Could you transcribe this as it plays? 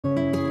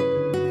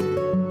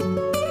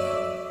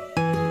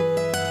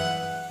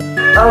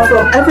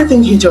From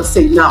everything he just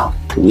said now,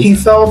 he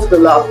felt the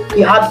love. He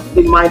had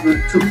in mind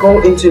to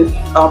go into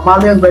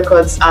Malian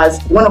Records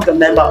as one of the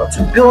members,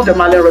 to build a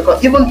Malian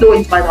record, even though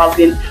it might have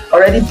been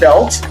already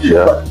built,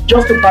 but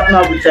just to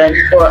partner with them.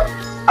 But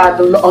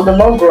on the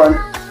long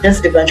run,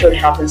 this eventually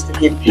happens to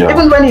him.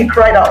 Even when he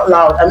cried out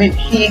loud, I mean,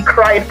 he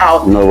cried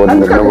out.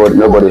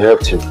 Nobody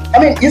helped him. I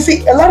mean, you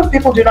see, a lot of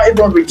people do not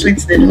even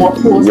retweet the more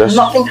posts.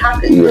 Nothing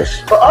happened.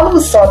 But all of a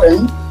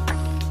sudden,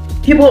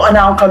 people are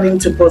now coming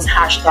to post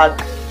hashtag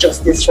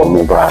justice for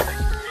Mohbad.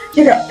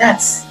 You know,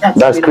 that's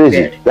really crazy.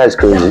 weird. That's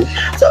crazy.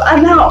 So,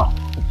 and now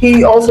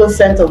he also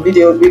sent a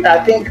video.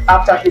 I think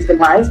after his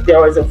demise,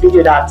 there was a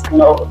video that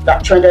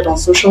that trended on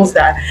socials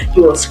that he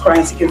was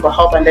crying, seeking for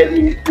help, and then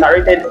he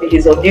narrated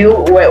his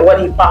ordeal, what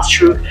he passed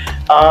through.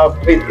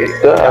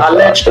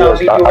 Alleged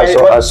video.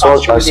 I saw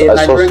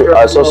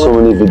so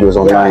many videos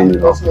online.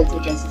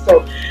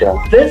 So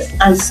this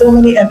and so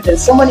many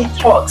evidence, so many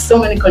talks, so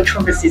many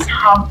controversies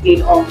have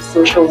been on the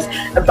socials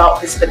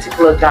about this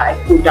particular guy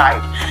who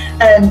died,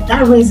 and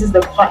that raises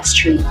the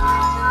question: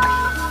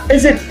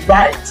 is it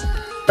right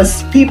for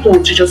people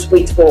to just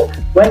wait for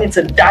when it's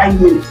a dying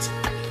minute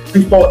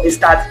before they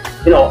start,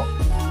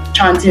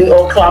 chanting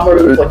or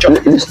clamoring for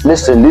justice?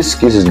 Listen, this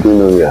case is going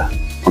nowhere.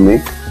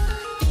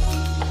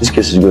 This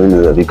case is going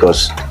nowhere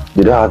because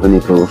they don't have any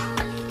proof.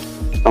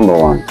 Number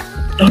one,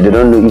 they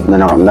don't know if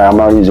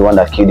Naira is the one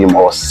that killed him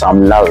or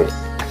Sam Larry,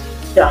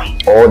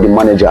 or the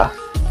manager,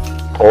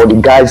 or the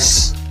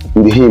guys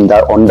with him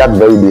that on that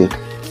very day,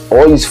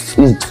 or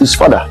his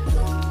father.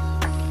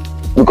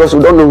 Because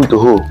we don't know who to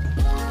hold,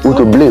 who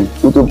to blame,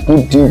 who to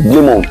put the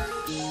blame on.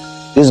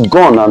 It's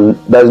gone and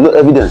there is no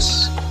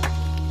evidence.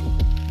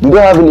 We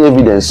don't have any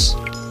evidence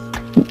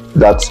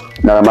that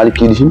Naira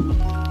killed him.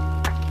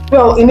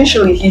 Well,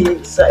 initially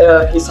he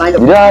signed a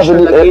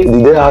petition.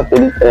 Did they have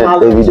any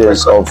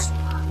evidence of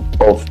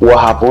what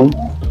happened?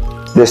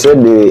 They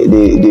said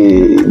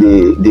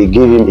they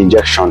gave him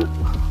injection.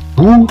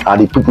 Who are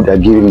the people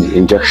that gave him the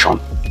injection?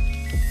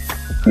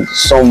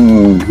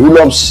 Some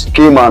hooligans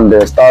came and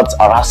they start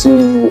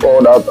harassing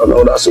all that and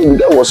all that. So the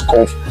guy was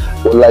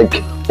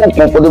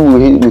uncomfortable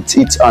with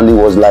it and he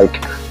was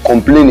like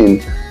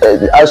complaining.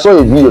 I saw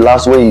a video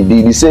last week he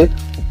did. He said,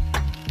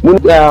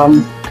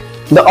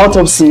 the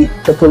autopsy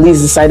the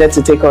police decided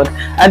to take on,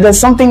 and there's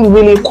something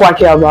really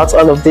quirky about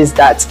all of this,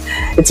 that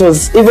it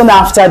was even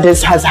after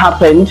this has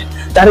happened,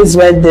 that is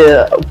when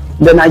the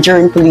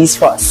Nigerian police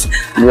force.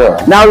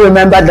 Now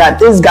remember that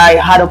this guy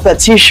had a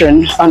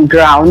petition on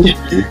ground.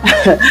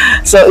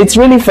 So it's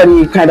really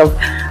funny, kind of,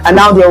 and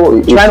now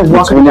they're trying to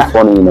work on that.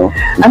 Funny,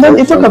 And then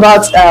you talk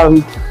about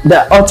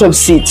the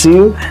autopsy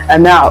too,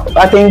 and now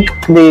I think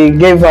they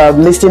gave a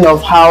listing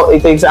of how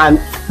it takes, and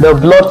the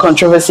blood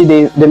controversy,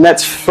 they met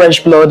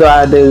fresh blood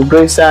the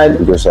graveside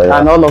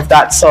and all of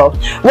that. So,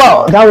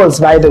 well, that was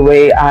by the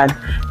way, and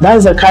that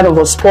is a kind of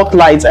a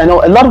spotlight. I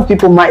know a lot of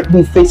people might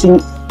be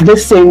facing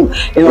this same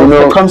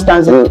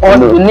circumstances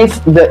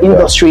beneath the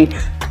industry,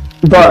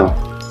 but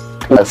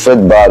I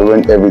felt bad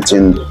when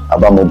everything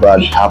about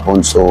Mohbad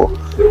happened. So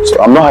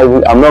I'm not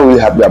really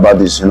happy about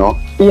this,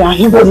 Yeah,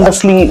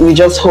 obviously we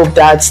just hope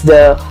that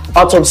the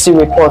autopsy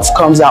reports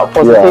comes out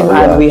positive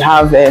and we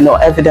have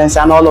evidence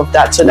and all of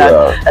that, so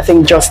that I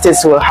think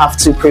justice will have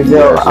to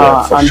prevail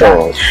on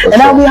that. And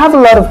now we have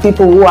a lot of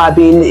people who are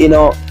being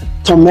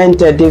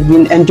tormented. They've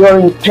been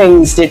enduring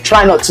pains. They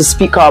try not to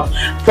speak up,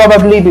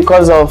 probably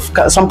because of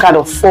some kind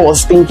of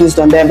force being used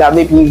on them, that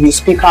maybe if you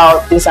speak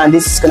out, this and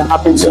this is going to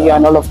happen to you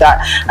and all of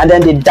that, and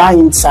then they die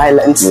in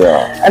silence.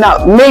 And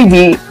now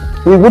maybe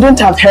we wouldn't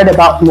have heard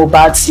about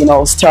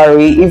Mohbad's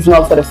story if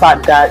not for the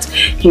fact that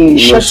he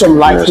shed some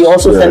light. He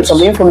also sent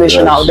some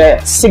information out there,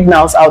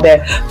 signals out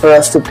there for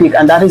us to pick,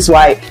 and that is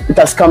why it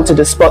has come to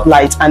the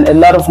spotlight. And a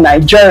lot of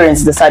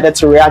Nigerians decided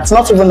to react.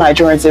 Not even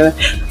Nigerians,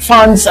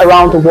 fans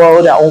around the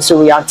world are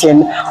also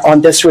reacting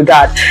on this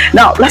regard.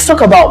 Now let's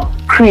talk about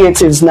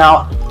creatives.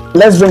 Now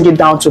let's bring it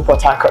down to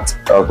Port Harcourt,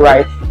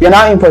 right? You're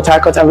now in Port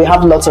Harcourt and we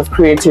have lots of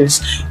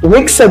creatives.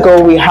 Weeks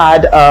ago we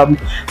had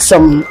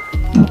some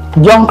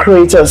young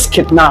creators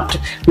kidnapped.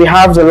 We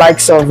have the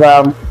likes of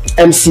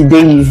MC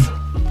Dave.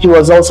 He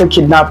was also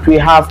kidnapped. We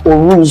have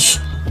Oruz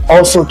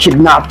also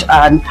kidnapped,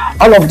 and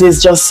all of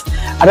this just,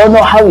 I don't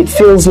know how it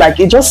feels like.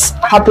 It just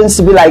happens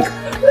to be like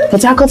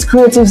Port Harcourt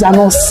creatives are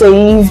not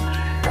safe.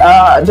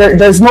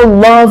 There's no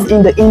love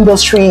in the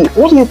industry.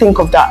 What do you think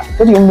of that?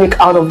 What do you make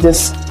out of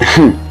this?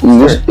 in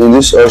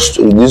this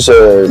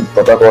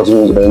Port Harcourt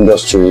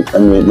industry,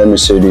 let me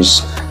say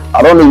this.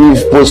 I don't know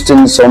if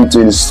posting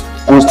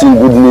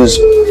good news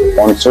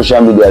on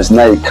social media is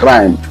now a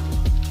crime.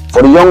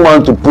 For the young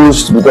man to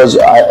post because he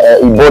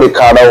bought a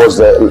car that was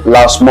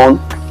last month,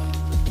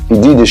 he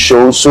did the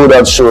show, sold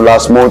that show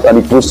last month,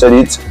 and he posted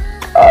it.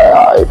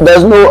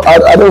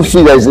 I don't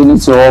feel there's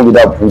anything wrong with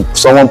that.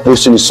 Someone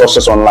posting his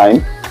success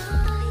online.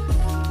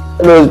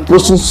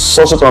 Posting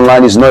success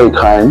online is not a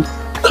crime.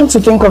 Come to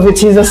think of it,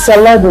 he's a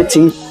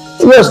celebrity.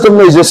 Yes,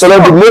 definitely he's a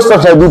celebrity. Most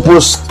times I do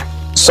post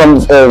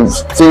some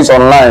things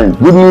online.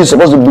 Good news is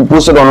supposed to be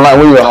posted online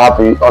when you're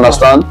happy,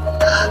 understand?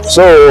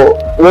 So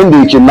when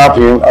they kidnap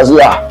him, I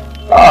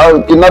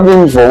said, kidnapping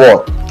him for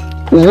what?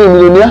 Is he a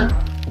millionaire?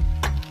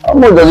 How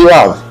much does he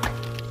have?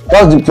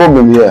 That's the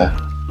problem here.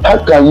 How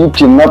can you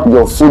kidnap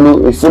a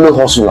fellow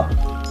hustler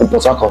in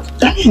Port Harcourt?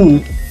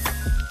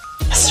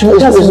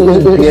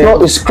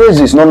 It's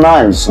crazy, it's not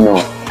nice, you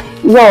know.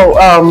 Well,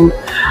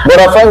 but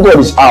I thank God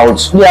is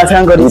out. Yeah,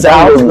 thank God is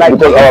out. Like,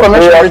 because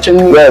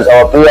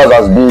our prayers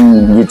has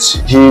been with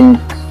him.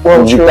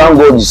 Well, we thank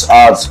God is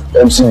out.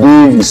 MC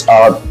Dave is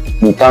out.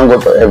 We thank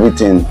God for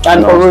everything.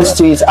 And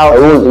Orosti is out.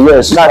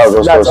 Yes,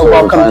 that's a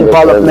welcome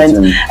development.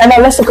 And now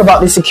let's talk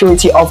about the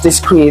security of these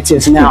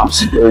creatives now.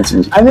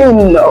 Security. I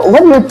mean,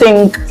 what do you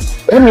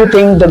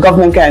think the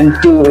government can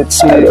do to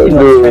strengthen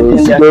their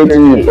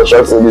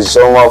security? It's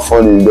somewhat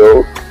funny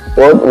though.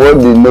 What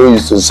they know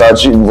is to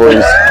search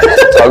voice,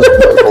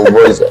 for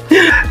voice.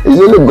 It's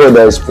only God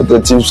that is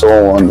protecting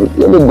someone.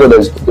 It's only God that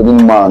is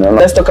protecting man.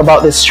 Let's talk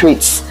about the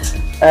streets.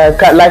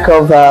 Like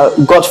of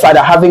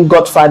godfather, having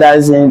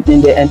godfathers in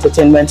the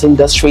entertainment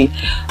industry.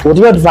 Would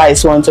you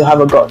advise one to have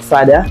a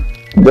godfather?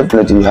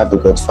 Definitely, you have a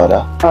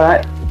godfather. All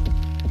right.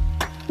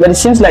 But it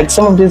seems like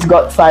some of these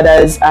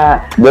godfathers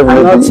are not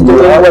doing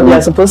what they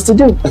are supposed to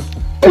do.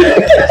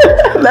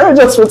 Let me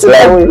just put it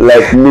that way.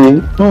 Like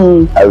me,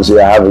 I would say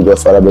I have a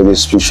godfather, but a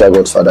spiritual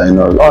godfather, you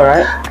know. All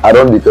right. I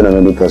don't depend on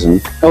any person,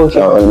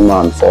 okay, or any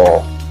man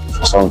for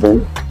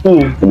something.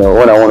 You know,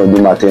 when I want to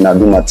do my thing, I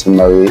do my thing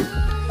my way,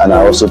 and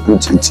I also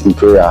put it in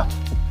prayer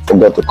for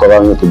God to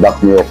cover me, to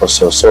back me up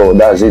also. So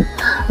that's it.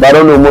 But I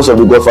don't know, most of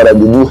the godfathers,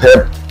 they do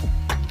help,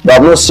 but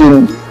I've not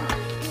seen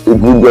a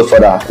good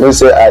godfather. Let's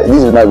say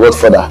this is my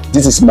godfather.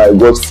 This is my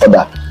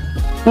godfather.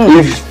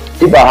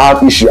 If I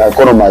have issue, I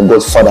call on my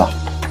godfather.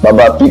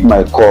 Baba pick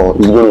my call,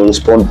 he's going to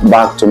respond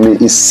back to me.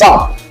 It's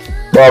sad,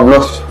 but I've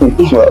not.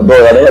 But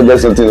I never get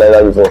something like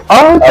that before.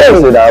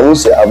 Okay. I will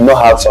say I've not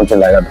had something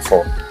like that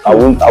before. I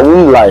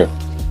won't lie.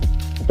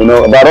 You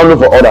know, but I don't know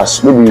for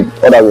others. Maybe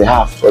others they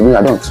have. For me,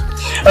 I don't.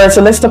 All right.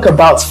 So let's talk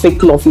about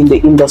fake love in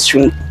the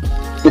industry,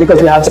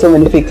 because we have so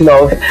many fake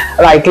love.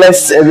 Like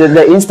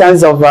the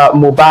instance of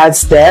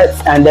Mohbad's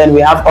death, and then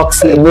we have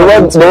Oxley. But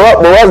what's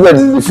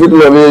the fake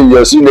love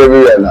you're seeing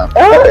everywhere now?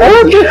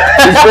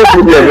 It's so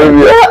fake love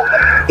everywhere.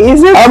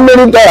 Is it? How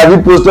many times have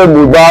you posted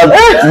Mohbad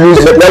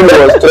music when he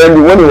was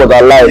trending, when he was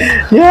alive?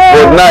 Yeah.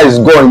 But now he's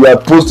gone. You are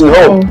posting,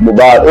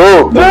 Mohbad,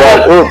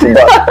 Mohbad.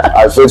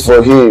 I felt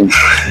for him.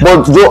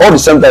 But though, all the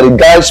same time, the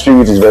guy's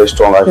spirit is very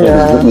strong. I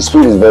think his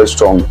spirit is very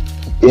strong.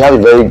 He has a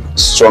very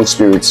strong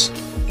spirit.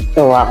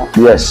 Oh wow.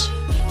 Yes.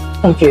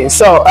 Okay,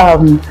 so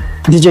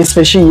Deejay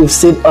Specie, you've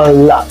said a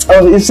lot.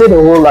 You've said a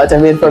whole lot. I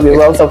mean, from your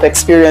wealth of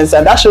experience,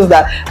 and that shows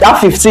that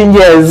 15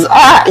 years,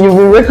 you've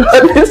been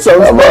recording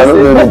some stuff. I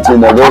don't know anything.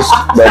 By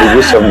the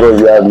grace of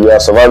God, we are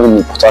surviving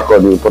in Port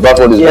Harcourt. Port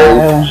Harcourt is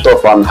very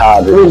tough and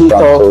hard.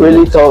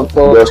 Really tough.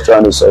 Just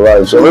trying to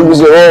survive. So when people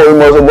say, you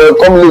must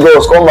come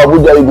Lagos, come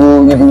Abuja,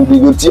 you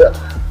go tear.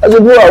 I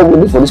said, bro, I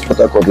will go for this Port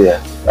Harcourt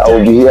here. I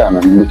will be here and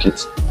I'll make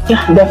it.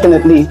 Yeah,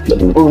 definitely.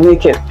 We'll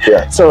make it.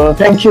 Yeah. So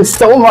thank you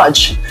so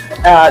much,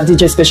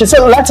 Deejay Specie.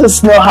 So let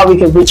us know how we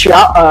can reach you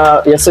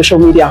out, your social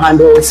media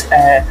handles.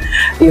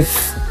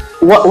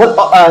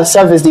 What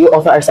service do you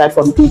offer aside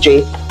from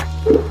DJ?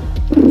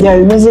 You're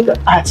a music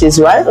artist,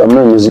 right? I'm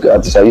not a music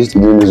artist. I used to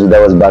do music.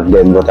 That was back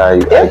then, but I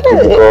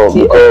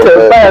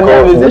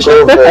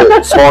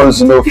funds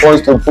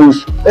to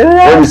push.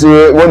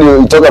 When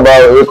you talk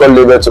about record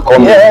label to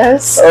come, there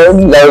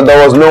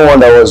was no one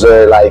that was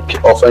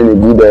like offering a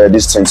good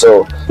distance.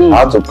 So I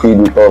had to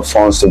create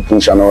funds to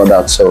push and all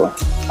that. So,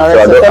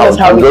 tell us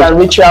how we can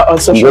reach out on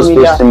social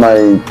media. Just posting my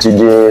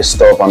DJ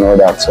stuff and all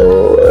that.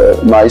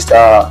 So my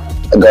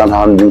Instagram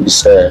handle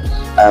is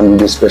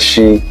Deejay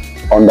Specie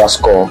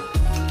 _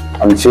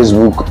 on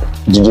Facebook,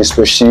 Deejay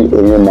Specie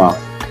Onyema.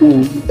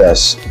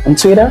 Yes. On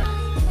Twitter?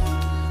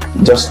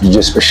 Just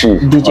Deejay Specie.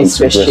 Deejay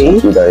Specie.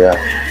 Twitter, yeah.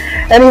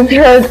 And we've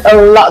heard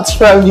a lot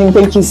from you.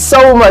 Thank you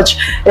so much.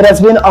 It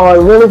has been a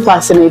really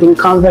fascinating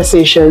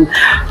conversation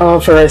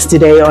for us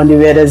today on the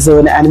Weather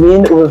Zone. I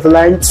mean, we've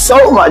learned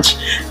so much.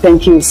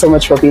 Thank you so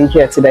much for being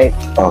here today.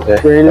 Okay.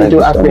 We really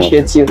do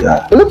appreciate you.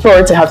 Yeah. We look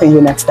forward to having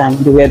you next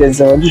time, the Weather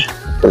Zone.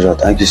 Pleasure.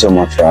 Thank you so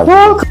much for having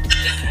me.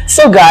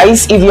 So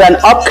guys, if you're an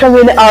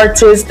upcoming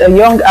artist, a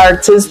young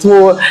artist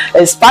who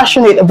is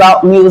passionate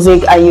about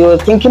music and you're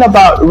thinking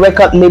about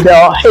record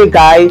label, hey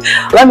guy,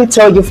 let me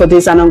tell you for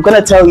this, and I'm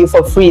gonna tell you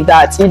for free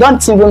that you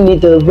don't even need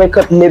the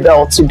record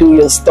label to do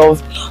your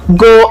stuff.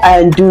 Go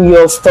and do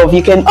your stuff.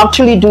 You can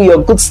actually do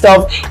your good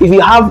stuff. If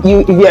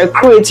you're a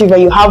creative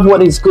and you have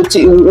what is good to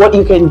you, what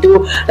you can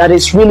do that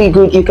is really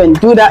good, you can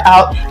do that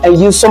out and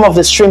use some of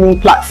the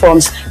streaming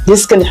platforms.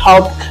 This can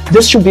help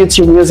distribute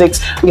your music.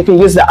 You can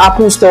use the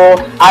Apple Store,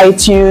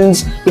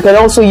 iTunes. You can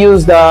also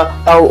use the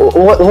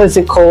what is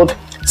it called?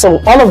 So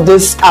all of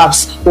these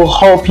apps will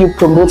help you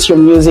promote your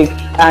music,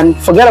 and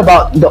forget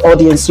about the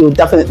audience, you'll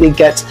definitely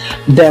get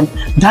them.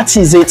 That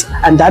is it,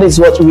 and that is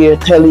what we are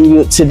telling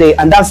you today,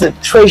 and that's the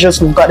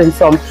treasures we've gotten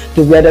from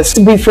the weather.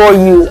 Before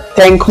you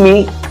thank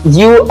me,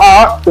 you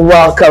are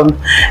welcome.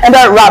 And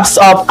that wraps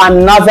up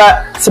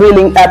another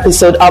thrilling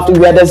episode of the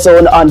Weather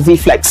Zone on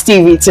VFlex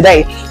TV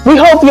today. We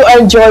hope you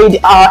enjoyed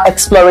our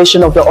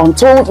exploration of the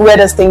untold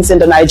weirdest things in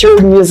the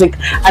Nigerian music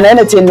and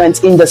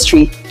entertainment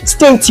industry.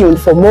 Stay tuned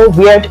for more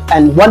weird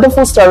and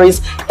wonderful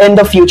stories in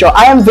the future.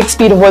 I am Vic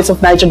Specie, the voice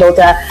of Niger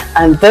Delta,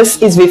 and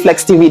this is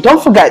VFlex TV.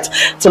 Don't forget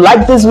to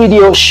like this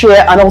video,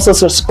 share, and also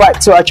subscribe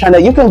to our channel.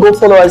 You can go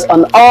follow us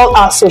on all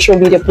our social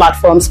media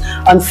platforms.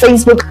 On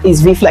Facebook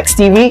is VFlex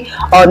TV,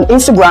 on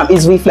Instagram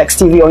is VFlex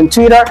TV, on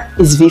Twitter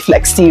is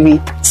VFlex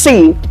TV. See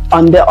you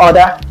on the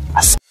other